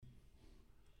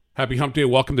Happy Hump Day.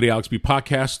 Welcome to the Alex B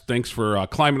Podcast. Thanks for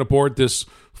climbing aboard this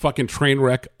fucking train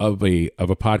wreck of a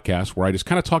podcast where I just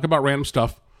kind of talk about random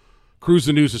stuff, Cruze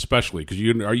the news especially, because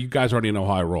you guys already know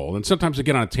how I roll. And sometimes I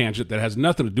get on a tangent that has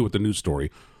nothing to do with the news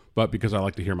story, but because I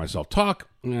like to hear myself talk,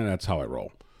 that's how I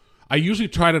roll. I usually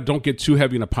try to don't get too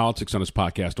heavy into politics on this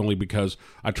podcast, only because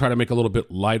I try to make a little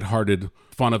bit lighthearted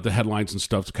fun of the headlines and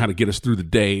stuff to kind of get us through the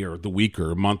day or the week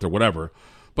or a month or whatever.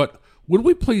 But would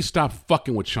we please stop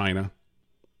fucking with China?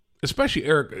 Especially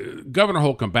Governor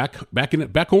Holcomb back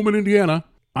home in Indiana.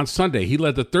 On Sunday, he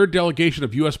led the third delegation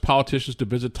of U.S. politicians to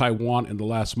visit Taiwan in the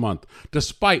last month,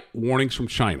 despite warnings from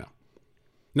China.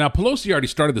 Now, Pelosi already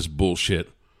started this bullshit.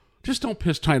 Just don't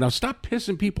piss China off. Stop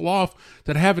pissing people off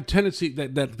that have a tendency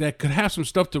that could have some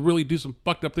stuff to really do some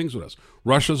fucked up things with us.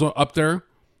 Russia's up there.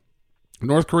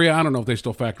 North Korea, I don't know if they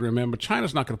still factor in, man, but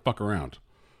China's not going to fuck around.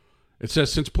 It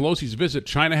says, since Pelosi's visit,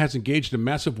 China has engaged in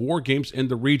massive war games in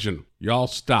the region. Y'all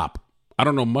stop. I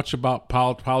don't know much about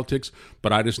politics,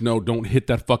 but I just know don't hit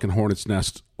that fucking hornet's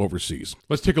nest overseas.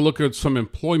 Let's take a look at some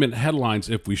employment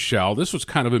headlines, if we shall. This was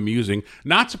kind of amusing.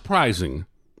 Not surprising,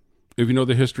 if you know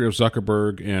the history of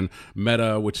Zuckerberg and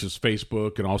Meta, which is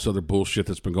Facebook, and also other bullshit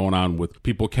that's been going on with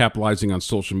people capitalizing on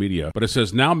social media. But it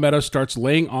says, now Meta starts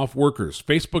laying off workers.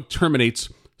 Facebook terminates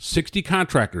 60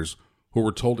 contractors who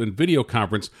were told in video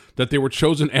conference that they were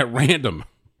chosen at random.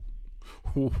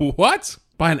 What?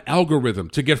 By an algorithm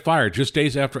to get fired just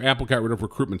days after Apple got rid of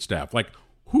recruitment staff. Like,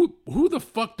 who the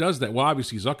fuck does that? Well,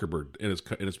 obviously Zuckerberg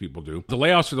and his people do. The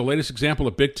layoffs are the latest example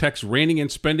of big tech's reining in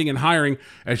spending and hiring,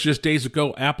 as just days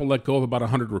ago, Apple let go of about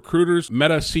 100 recruiters.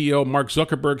 Meta CEO Mark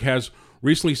Zuckerberg has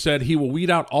recently said he will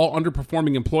weed out all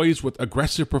underperforming employees with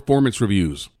aggressive performance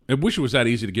reviews. I wish it was that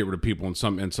easy to get rid of people in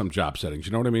some job settings.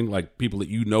 You know what I mean? Like people that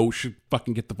you know should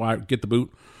fucking get the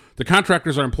boot. The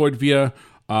contractors are employed via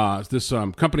this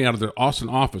company out of their Austin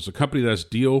office, a company that has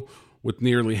deal with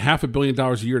nearly $500 million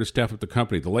a year to staff up the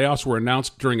company. The layoffs were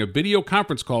announced during a video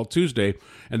conference call Tuesday,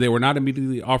 and they were not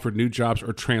immediately offered new jobs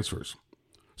or transfers.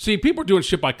 See, people are doing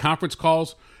shit by conference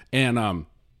calls and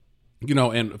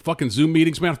and fucking Zoom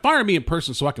meetings. Man, fire me in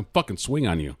person so I can fucking swing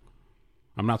on you.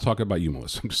 I'm not talking about you,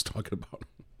 Melissa. I'm just talking about...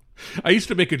 I used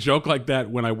to make a joke like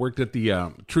that when I worked at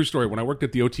the... true story, when I worked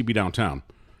at the OTB downtown.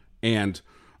 And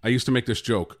I used to make this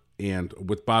joke and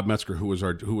with Bob Metzger, who was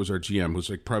our GM,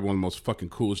 who's like probably one of the most fucking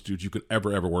coolest dudes you could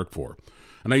ever work for.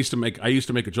 And I used to make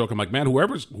a joke. I'm like, man,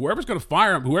 whoever's going to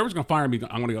fire me,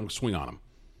 I'm going to swing on him.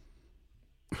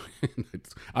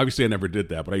 Obviously, I never did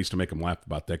that, but I used to make him laugh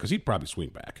about that because he'd probably swing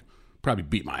back. Probably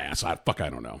beat my ass. I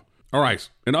don't know. All right.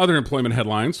 In other employment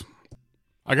headlines,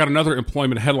 I got another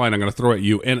employment headline I'm going to throw at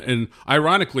you. And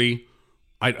ironically,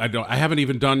 I haven't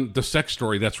even done the sex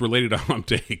story that's related to Hump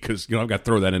Day because, I've got to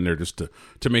throw that in there just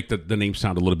to make the name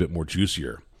sound a little bit more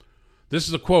juicier. This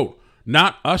is a quote.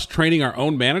 Not us training our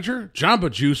own manager. Jamba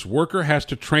Juice worker has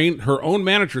to train her own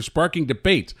manager, sparking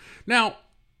debate. Now,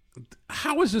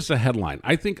 how is this a headline?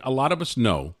 I think a lot of us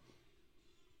know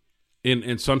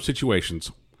in some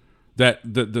situations that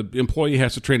the employee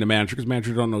has to train the manager because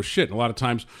managers don't know shit. And a lot of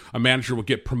times a manager will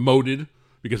get promoted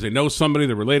because they know somebody,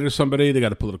 they're related to somebody, they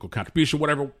got a political contribution,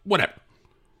 whatever.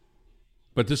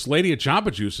 But this lady at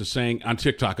Jamba Juice is saying on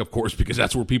TikTok, of course, because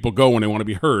that's where people go when they want to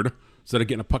be heard instead of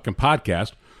getting a fucking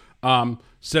podcast,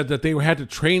 said that they had to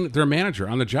train their manager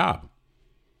on the job.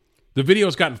 The video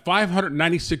has gotten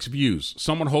 596 views.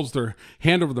 Someone holds their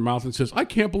hand over their mouth and says, I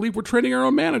can't believe we're training our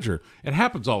own manager. It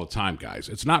happens all the time, guys.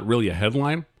 It's not really a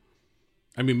headline.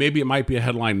 I mean, maybe it might be a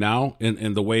headline now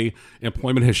in the way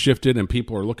employment has shifted and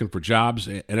people are looking for jobs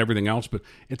and everything else, but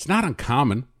it's not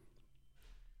uncommon,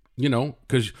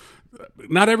 because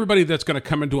not everybody that's going to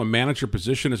come into a manager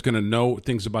position is going to know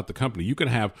things about the company. You can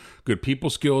have good people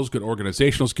skills, good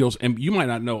organizational skills, and you might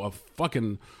not know a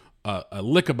fucking a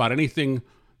lick about anything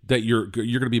that you're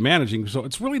going to be managing. So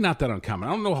it's really not that uncommon.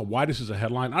 I don't know why this is a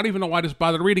headline. I don't even know why I just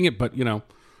bothered reading it, but,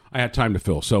 I had time to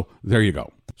fill. So there you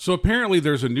go. So apparently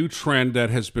there's a new trend that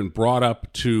has been brought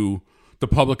up to the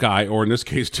public eye, or in this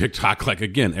case, TikTok, like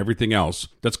again, everything else,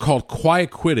 that's called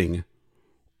quiet quitting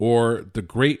or the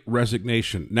Great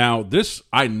Resignation. Now, this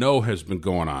I know has been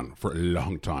going on for a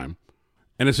long time.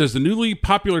 And it says the newly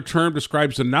popular term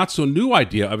describes the not so new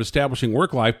idea of establishing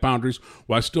work-life boundaries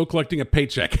while still collecting a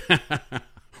paycheck.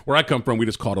 Where I come from, we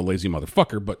just call it a lazy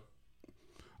motherfucker, but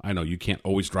I know you can't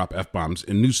always drop F-bombs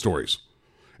in news stories.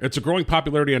 Its a growing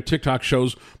popularity on TikTok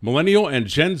shows millennial and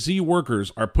Gen Z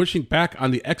workers are pushing back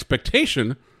on the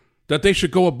expectation that they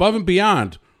should go above and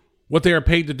beyond what they are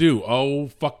paid to do. Oh,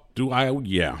 fuck, do I?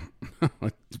 Yeah.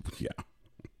 Yeah.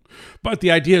 But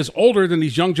the idea is older than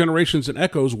these young generations and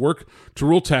echoes work to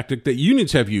rule tactic that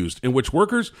unions have used, in which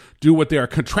workers do what they are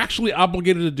contractually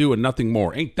obligated to do and nothing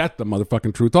more. Ain't that the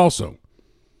motherfucking truth also?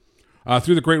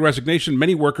 Through the Great Resignation,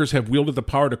 many workers have wielded the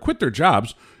power to quit their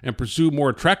jobs and pursue more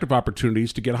attractive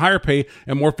opportunities to get higher pay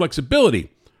and more flexibility.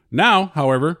 Now,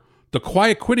 however, the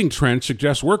quiet quitting trend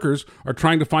suggests workers are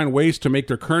trying to find ways to make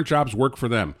their current jobs work for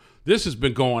them. This has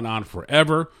been going on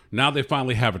forever. Now they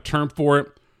finally have a term for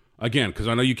it. Again, because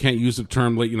I know you can't use the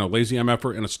term, lazy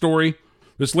MFer in a story.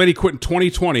 This lady quit in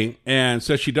 2020 and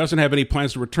says she doesn't have any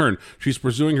plans to return. She's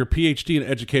pursuing her PhD in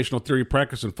educational theory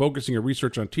practice and focusing her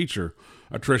research on teacher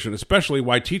attrition, especially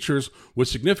why teachers with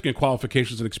significant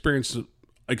qualifications and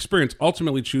experience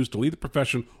ultimately choose to leave the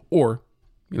profession or,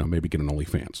 maybe get an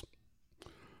OnlyFans.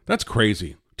 That's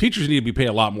crazy. Teachers need to be paid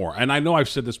a lot more. And I know I've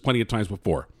said this plenty of times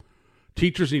before.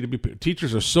 Teachers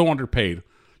are so underpaid.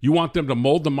 You want them to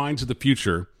mold the minds of the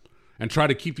future and try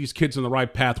to keep these kids in the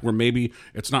right path where maybe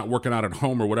it's not working out at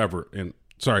home or whatever. And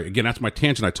sorry, again, that's my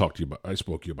tangent I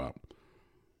spoke to you about.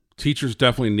 Teachers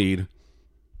definitely need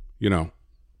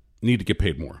to get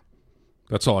paid more.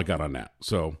 That's all I got on that.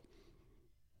 So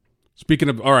speaking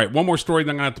of, all right, one more story,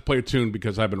 then I'm going to have to play a tune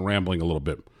because I've been rambling a little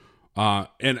bit.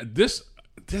 And this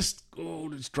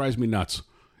drives me nuts.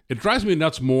 It drives me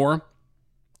nuts more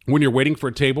when you're waiting for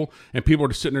a table and people are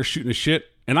just sitting there shooting the shit.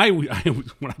 And I when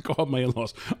I call up my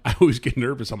in-laws, I always get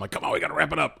nervous. I'm like, come on, we got to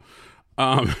wrap it up.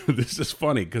 This is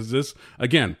funny because this,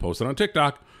 again, posted on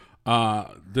TikTok,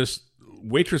 this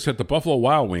waitress at the Buffalo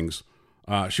Wild Wings,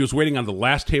 she was waiting on the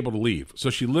last table to leave.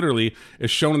 So she literally is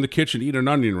shown in the kitchen eating an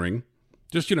onion ring,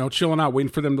 just, chilling out,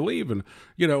 waiting for them to leave. And,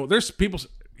 there's people,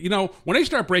 when they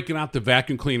start breaking out the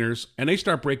vacuum cleaners and they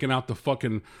start breaking out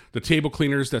the table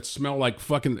cleaners that smell like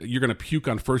fucking, you're going to puke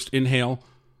on first inhale,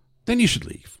 then you should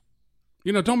leave.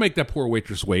 Don't make that poor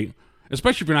waitress wait,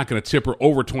 especially if you're not going to tip her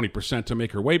over 20% to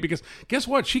make her wait, because guess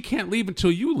what? She can't leave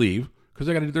until you leave because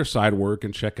they got to do their side work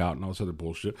and check out and all this other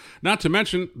bullshit. Not to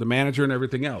mention the manager and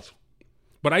everything else.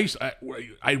 But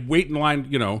I wait in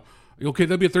line, okay,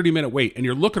 there'll be a 30-minute wait. And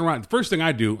you're looking around. The first thing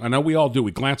I do, I know we all do,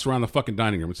 we glance around the fucking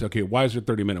dining room and say, okay, why is there a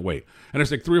 30-minute wait? And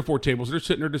there's like 3 or 4 tables. They're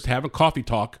sitting there just having coffee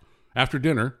talk after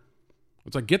dinner.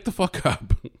 It's like, get the fuck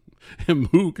up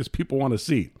and move because people want a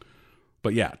seat.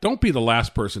 But yeah, don't be the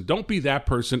last person. Don't be that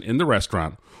person in the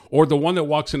restaurant or the one that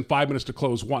walks in 5 minutes to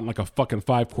close wanting like a fucking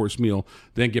 5-course meal,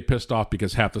 then get pissed off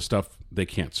because half the stuff they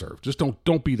can't serve. Just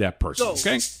don't be that person,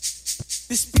 okay?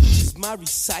 This speech is my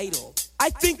recital. I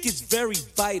think it's very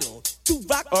vital to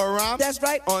rock around. That's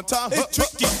right. On time. It's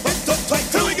tricky. It's tight.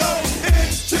 Here we go.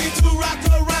 It's tricky to rock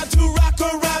around. To rock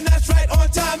around. That's right. On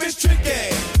time. It's tricky.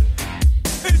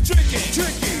 It's tricky.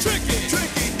 Tricky. Tricky.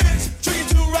 Tricky. It's tricky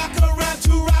to rock around.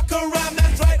 To rock around.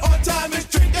 That's right. On time. It's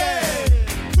tricky.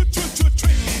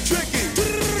 Tricky.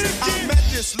 I met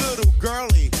this little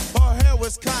girlie. Her hair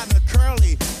was kind of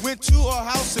curly. Went to her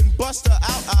house and bust her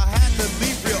out. I had to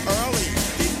leave real early.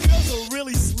 These girls are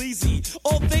really sleazy.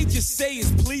 All they just say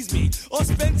is please me. Or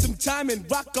spend some time and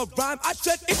rock a rhyme. I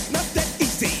said it's not that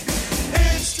easy.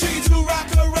 It's tricky to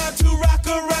rock around. To rock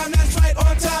around. That's right.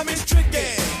 On time. It's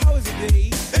tricky. How is it,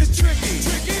 B? It's tricky.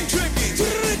 Tricky. Tricky.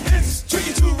 It's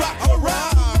tricky to rock around.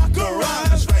 Rock around.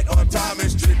 That's right. On time.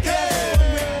 It's tricky.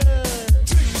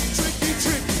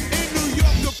 In New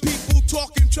York, the people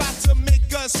talking try to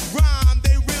make us rhyme.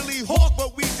 They really hawk,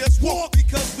 but we just walk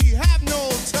because we have no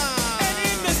time. And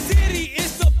in the city,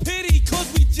 it's a pity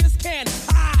because we just can't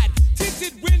hide.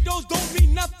 Tinted windows don't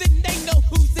mean nothing, they know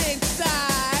who's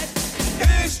inside.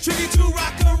 It's tricky to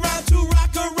rock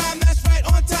around, that's right,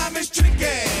 on time it's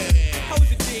tricky. How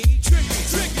is it, D? Tricky.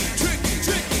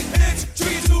 It's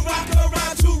tricky to rock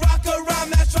around,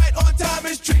 that's right, on time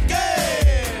it's tricky.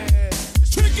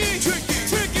 Tricky,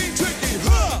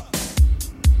 huh?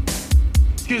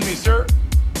 Excuse me, sir.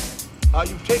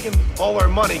 You've taken all our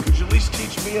money. Could you at least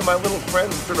teach me and my little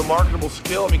friend sort of marketable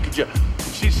skill? I mean, could you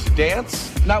teach us to dance?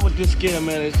 Not with this gear,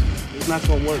 man. It's not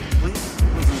gonna work.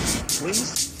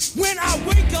 Please? When I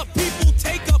wake up, people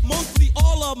take up mostly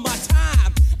all of my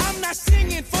time. I'm not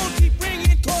singing, phones keep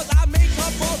ringing, cause I make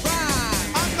up a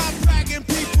rhyme. I'm not bragging,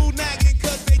 people nagging,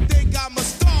 cause they think I'm a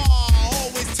star.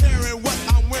 Always tearing what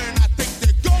I'm wearing, I think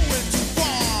they're going too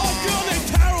far. A girl named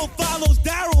Carol follows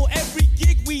Daryl every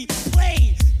gig we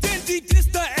play. Then she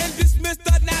dissed her and dismissed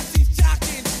her, now she's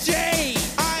shocking Jay.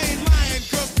 I ain't lying,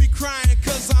 girls be crying,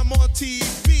 cause I'm on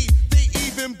TV. They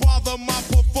even bother my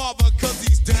poor father, cause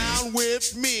he's down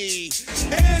with me.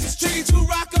 It's tricky to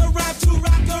rock around,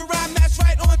 that's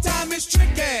right, on time it's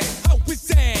tricky. How is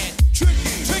that?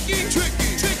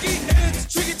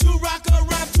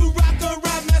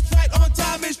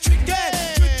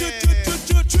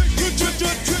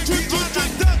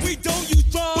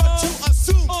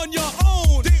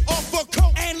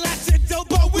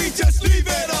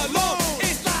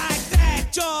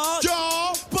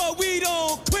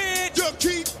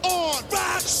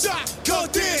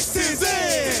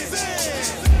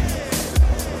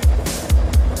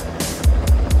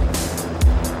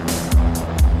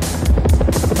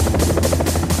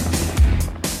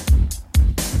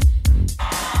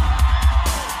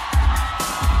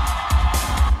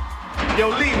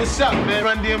 up, man?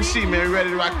 Run DMC, man. We ready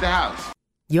to rock the house.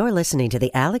 You're listening to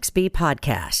the Alex B.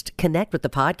 Podcast. Connect with the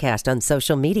podcast on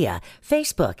social media,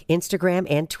 Facebook, Instagram,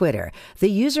 and Twitter. The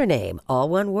username, all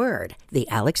one word, the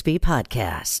Alex B.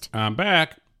 Podcast. I'm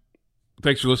back.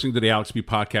 Thanks for listening to the Alex B.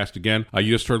 Podcast again.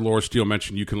 You just heard Laura Steele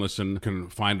mention you can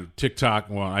find TikTok.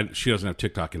 Well, she doesn't have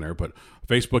TikTok in there, but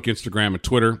Facebook, Instagram, and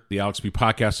Twitter, the Alex B.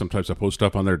 Podcast. Sometimes I post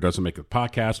stuff on there. It doesn't make a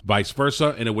podcast. Vice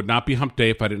versa. And it would not be hump day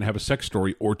if I didn't have a sex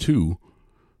story or two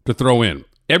to throw in.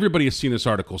 Everybody has seen this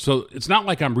article, so it's not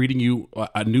like I'm reading you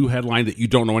a new headline that you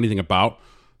don't know anything about.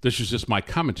 This is just my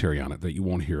commentary on it that you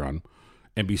won't hear on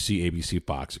NBC, ABC,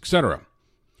 Fox, etc.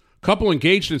 Couple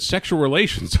engaged in sexual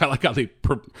relations. I like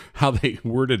how they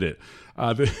worded it.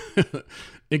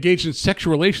 Engaged in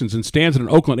sexual relations and stands at an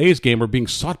Oakland A's game are being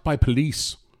sought by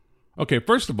police. Okay,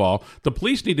 first of all, the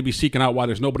police need to be seeking out why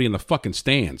there's nobody in the fucking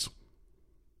stands.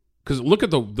 Because look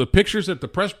at the pictures at the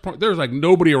press. There's like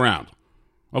nobody around.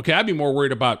 Okay, I'd be more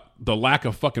worried about the lack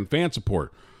of fucking fan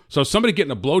support. So somebody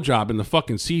getting a blowjob in the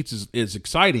fucking seats is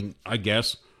exciting, I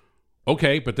guess.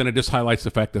 Okay, but then it just highlights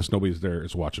the fact that nobody's there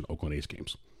is watching Oakland A's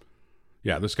games.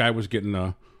 Yeah, this guy was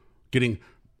getting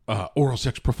oral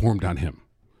sex performed on him.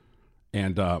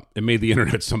 And it made the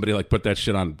internet, somebody like put that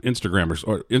shit on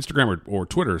Instagram or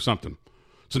Twitter or something.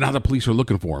 So now the police are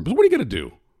looking for him. But what are you going to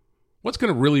do? What's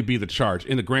going to really be the charge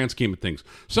in the grand scheme of things?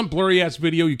 Some blurry-ass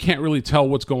video, you can't really tell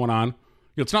what's going on.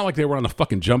 It's not like they were on the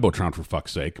fucking Jumbotron, for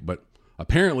fuck's sake, but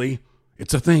apparently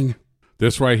it's a thing.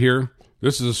 This right here,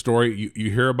 this is a story. You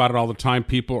hear about it all the time.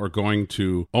 People are going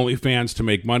to OnlyFans to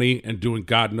make money and doing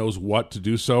God knows what to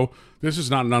do so. This is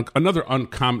not another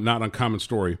not uncommon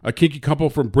story. A kinky couple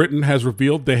from Britain has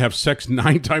revealed they have sex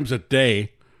 9 times a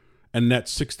day and net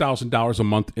 $6,000 a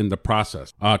month in the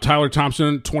process. Tyler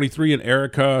Thompson, 23, and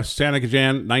Erica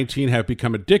Sanagan, 19, have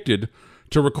become addicted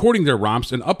to recording their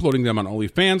romps and uploading them on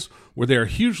OnlyFans, where they are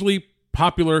hugely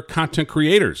popular content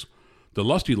creators. The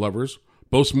Lusty Lovers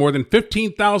boast more than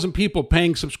 15,000 people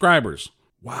paying subscribers.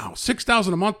 Wow,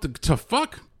 $6,000 a month to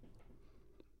fuck?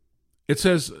 It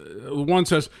says, one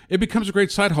says, it becomes a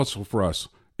great side hustle for us.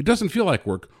 It doesn't feel like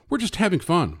work. We're just having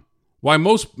fun.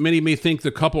 While many may think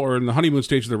the couple are in the honeymoon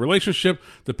stage of their relationship,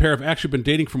 the pair have actually been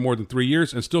dating for more than 3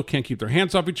 years and still can't keep their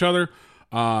hands off each other.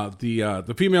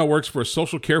 The female works for a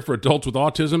social care for adults with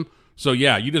autism. So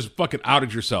yeah, you just fucking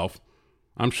outed yourself.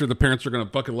 I'm sure the parents are going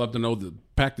to fucking love to know the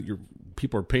fact that your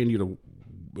people are paying you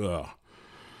to.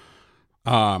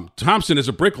 Thompson is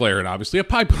a bricklayer and obviously a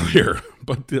pipe layer,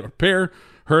 but the pair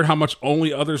heard how much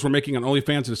only others were making on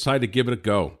OnlyFans and decided to give it a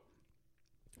go.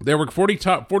 They work 40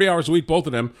 hours a week, both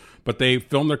of them, but they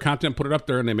film their content, put it up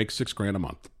there, and they make $6,000 a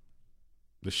month.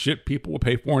 The shit people will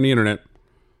pay for on the internet.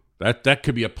 That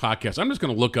could be a podcast. I'm just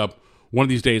going to look up one of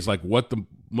these days, like what the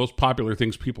most popular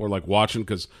things people are like watching,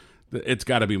 because it's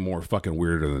got to be more fucking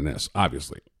weirder than this,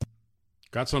 obviously.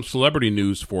 Got some celebrity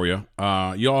news for you.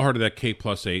 You all heard of that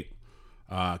K+8.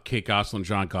 Kate Gosselin,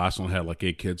 John Gosselin had like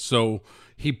 8 kids. So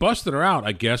he busted her out,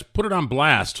 I guess, put it on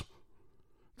blast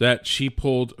that she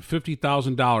pulled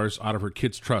 $50,000 out of her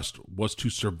kid's trust was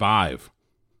to survive.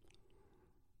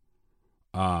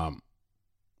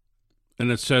 And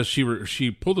it says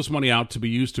she pulled this money out to be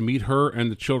used to meet her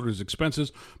and the children's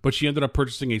expenses, but she ended up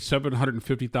purchasing a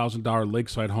 $750,000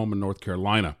 lakeside home in North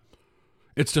Carolina.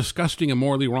 It's disgusting and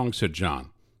morally wrong, said John.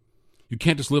 You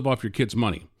can't just live off your kid's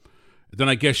money. Then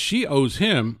I guess she owes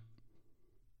him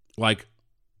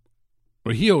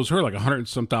he owes her like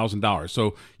 $100,000.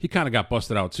 So he kind of got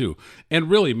busted out too. And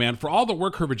really, man, for all the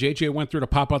work her JJ went through to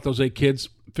pop out those 8 kids,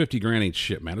 $50,000 ain't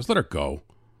shit, man. Just let her go.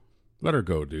 Let her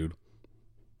go, dude.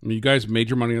 I mean, you guys made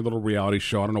your money in a little reality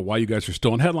show. I don't know why you guys are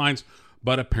still in headlines,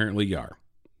 but apparently you are.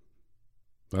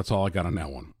 That's all I got on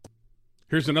that one.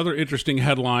 Here's another interesting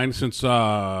headline since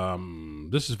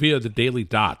this is via the Daily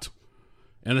Dot.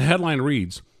 And the headline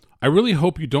reads, I really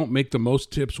hope you don't make the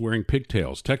most tips wearing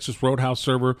pigtails. Texas Roadhouse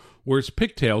server wears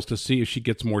pigtails to see if she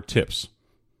gets more tips.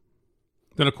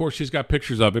 Then, of course, she's got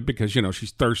pictures of it because,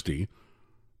 she's thirsty.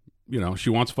 She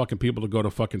wants fucking people to go to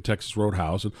fucking Texas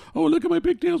Roadhouse and, oh, look at my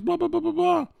pigtails, blah, blah, blah,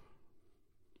 blah,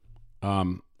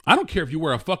 blah. I don't care if you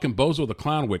wear a fucking bozo with a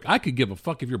clown wig. I could give a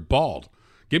fuck if you're bald.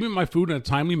 Give me my food in a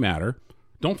timely manner.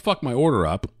 Don't fuck my order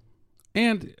up.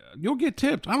 And you'll get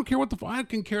tipped. I don't care what I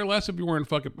can care less if you're wearing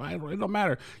fucking, it don't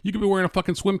matter. You could be wearing a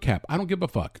fucking swim cap. I don't give a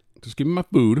fuck. Just give me my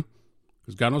food,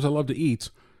 because God knows I love to eat,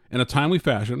 in a timely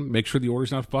fashion. Make sure the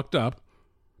order's not fucked up.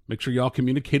 Make sure y'all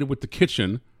communicated with the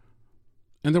kitchen.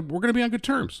 And then we're going to be on good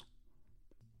terms.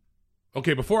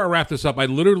 Okay, before I wrap this up, I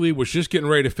literally was just getting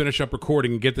ready to finish up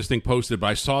recording and get this thing posted, but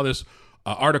I saw this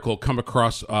article come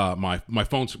across my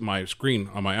screen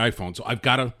on my iPhone. So I've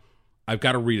got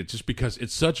to read it just because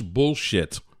it's such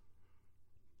bullshit.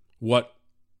 what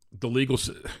the legal...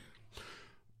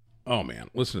 Oh, man,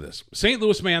 listen to this. St.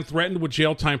 Louis man threatened with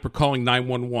jail time for calling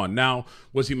 911. Now,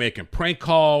 was he making prank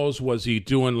calls? Was he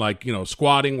doing, like,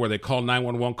 squatting where they call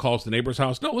 911 calls to the neighbor's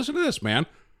house? No, listen to this, man.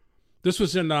 This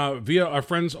was in via our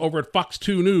friends over at Fox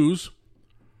 2 News.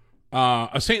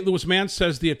 A St. Louis man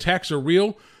says the attacks are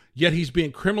real, yet he's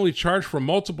being criminally charged for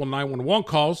multiple 911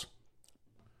 calls.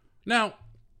 Now,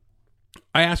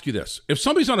 I ask you this. If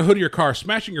somebody's on the hood of your car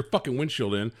smashing your fucking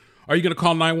windshield in, are you going to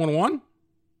call 911?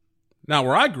 Now,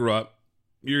 where I grew up,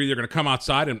 you're either going to come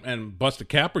outside and bust a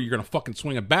cap, or you're going to fucking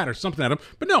swing a bat or something at him.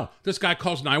 But no, this guy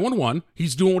calls 911.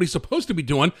 He's doing what he's supposed to be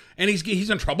doing, and he's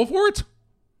in trouble for it.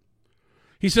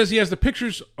 He says he has the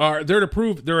pictures are there to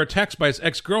prove there are attacks by his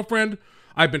ex-girlfriend.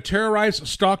 I've been terrorized,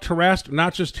 stalked, harassed,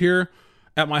 not just here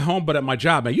at my home, but at my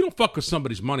job. Man, you don't fuck with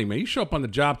somebody's money, man. You show up on the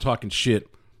job talking shit,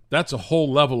 that's a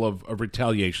whole level of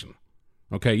retaliation.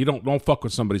 Okay, you don't fuck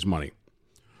with somebody's money.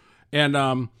 And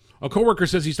a coworker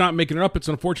says he's not making it up. It's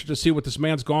unfortunate to see what this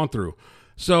man's gone through.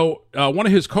 So one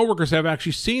of his coworkers have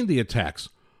actually seen the attacks.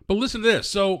 But listen to this.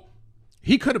 So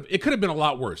it could have been a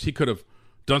lot worse. He could have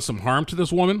done some harm to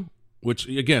this woman, which,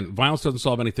 again, violence doesn't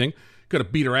solve anything. Could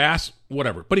have beat her ass,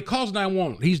 whatever. But he calls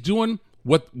 911. He's doing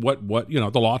what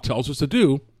the law tells us to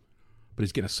do, but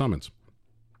he's getting a summons.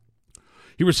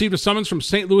 He received a summons from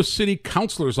St. Louis City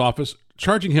Councilor's office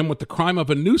charging him with the crime of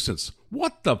a nuisance.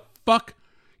 What the fuck?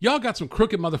 Y'all got some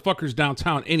crooked motherfuckers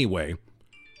downtown anyway.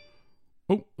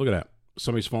 Oh, look at that.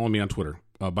 Somebody's following me on Twitter.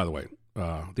 By the way,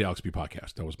 the Alex B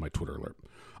podcast. That was my Twitter alert.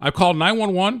 I called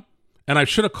 911, and I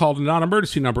should have called a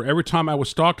non-emergency number every time I was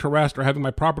stalked, harassed, or having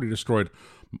my property destroyed.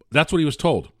 That's what he was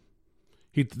told.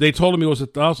 They told him it was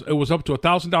up to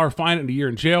 $1,000 fine and a year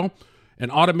in jail. An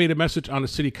automated message on the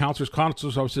city councilor's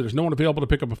office said there's no one available to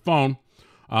pick up a phone.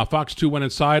 Fox 2 went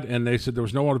inside, and they said there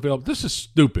was no one available. This is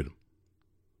stupid.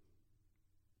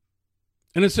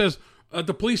 And it says,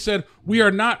 the police said, we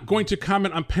are not going to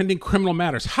comment on pending criminal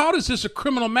matters. How does this a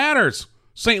criminal matters,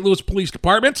 St. Louis Police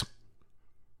Department?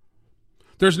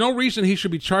 There's no reason he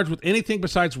should be charged with anything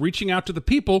besides reaching out to the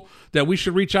people that we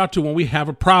should reach out to when we have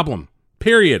a problem.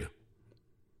 Period.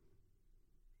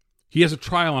 He has a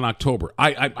trial in October.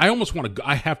 I almost want to.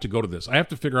 I have to go to this. I have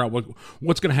to figure out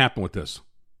what's going to happen with this.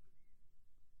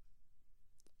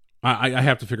 I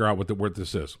have to figure out what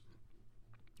this is.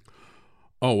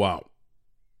 Oh, wow.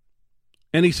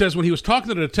 And he says when he was talking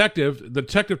to the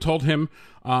detective told him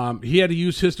he had to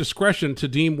use his discretion to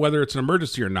deem whether it's an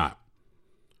emergency or not.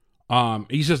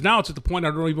 He says now it's at the point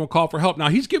I don't even call for help. Now,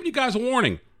 he's giving you guys a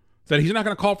warning that he's not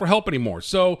going to call for help anymore.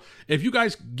 So if you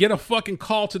guys get a fucking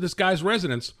call to this guy's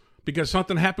residence because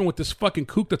something happened with this fucking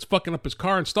kook that's fucking up his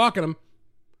car and stalking him,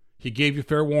 he gave you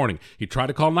fair warning. He tried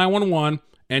to call 911,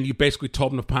 and you basically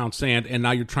told him to pound sand, and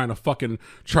now you're trying to fucking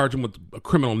charge him with a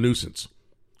criminal nuisance.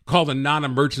 Call the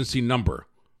non-emergency number.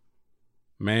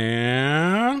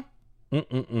 Man.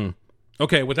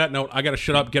 Okay, with that note, I got to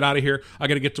shut up, get out of here. I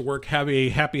got to get to work. Have a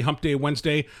happy Hump Day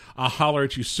Wednesday. I'll holler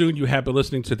at you soon. You have been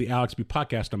listening to the Alex B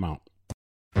podcast. I'm out.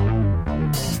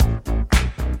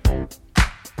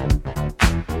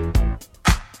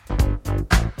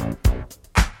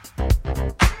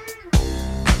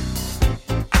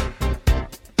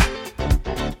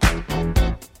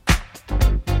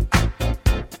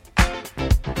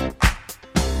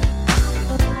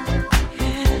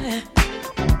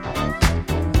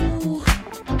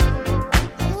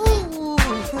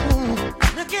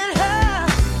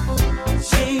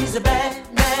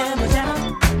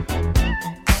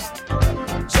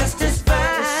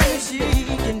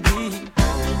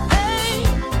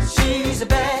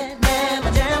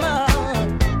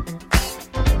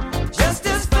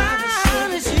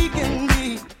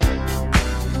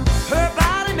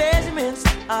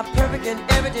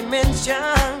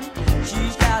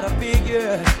 She's got a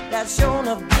figure that's shown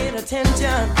of great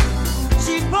attention.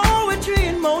 She's poetry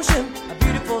in motion, a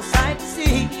beautiful sight to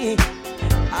see.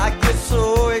 I get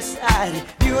so excited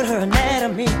viewing her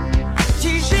anatomy.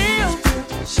 She's real,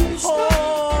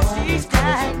 oh, she's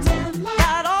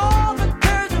got all the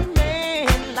curves a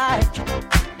man like.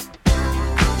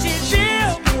 She's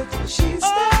real,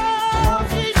 oh,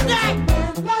 she's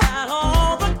got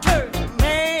all the curves a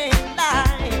man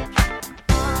like.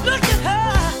 Look at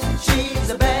her, she's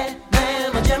a bad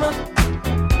mamma jamma,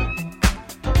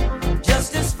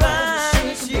 just as fine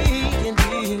as she can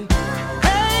be.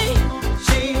 Hey,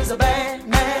 she's a bad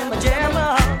mamma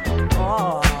jamma,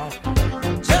 oh,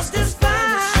 just as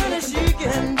fine as she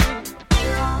can be.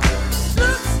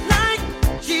 Looks like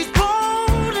she's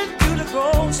born into the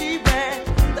gold she wears,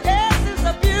 the essence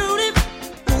of beauty,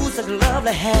 ooh, such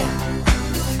lovely hair.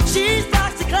 She's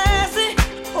boxy classy,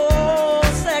 oh,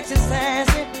 sexy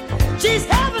sassy.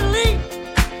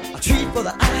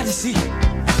 to see.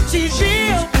 She's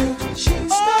real.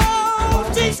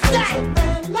 Oh, she's stacked.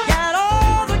 Got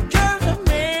all the curves a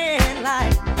man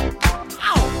like.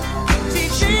 Oh,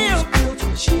 she's real. Oh,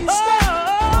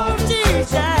 she's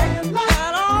stacked.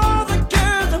 Got all the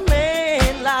curves a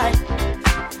man like.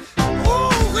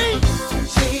 Ooh,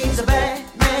 she's a bad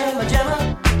man, Gemma.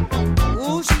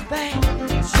 Ooh, she's bad.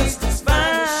 She's as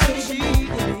fine as she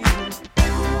can be.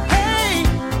 Hey,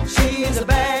 she's a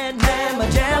bad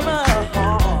man, Gemma.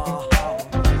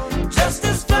 Just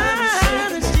as fine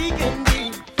as she can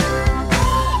be.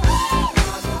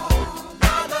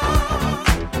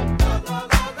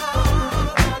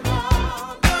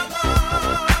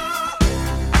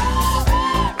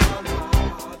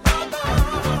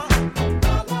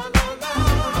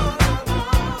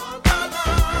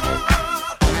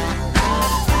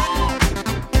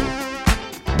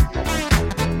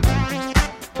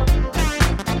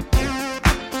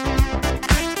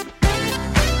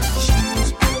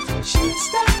 She's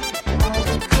stacked. All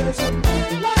the curves a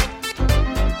man like.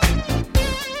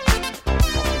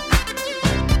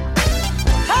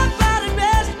 Hot body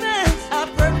investments are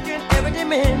perfect in every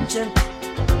dimension.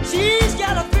 She's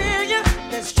got a figure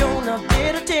that's shown a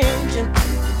bit of attention.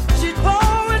 She's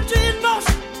poetry in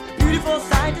motion, beautiful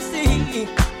sight to see.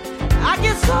 I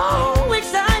get so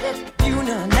excited viewing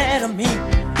her anatomy.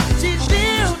 She's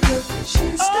real.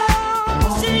 She's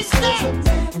stacked. She's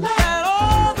stacked. Got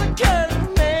all the curves a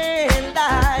man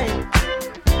like.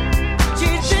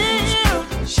 She's real.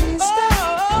 She's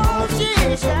stacked.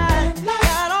 She's stacked.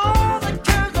 Got all the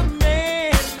curves a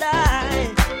man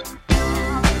like.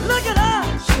 Look at her.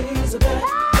 She's a bad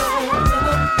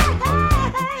man.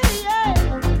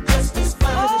 Just as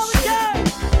fine as she can.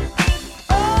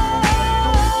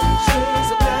 She's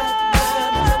a bad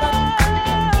man.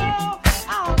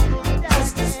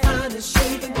 Just as fine as she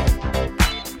can be.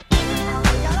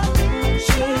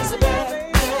 She's a bad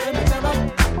man.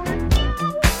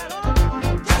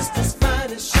 Just as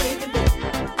fine as she can be.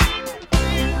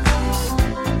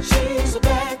 She's a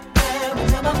bad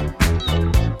man.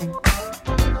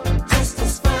 Just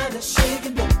as fine as she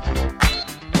can be.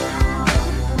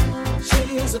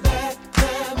 She's a bad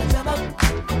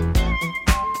man.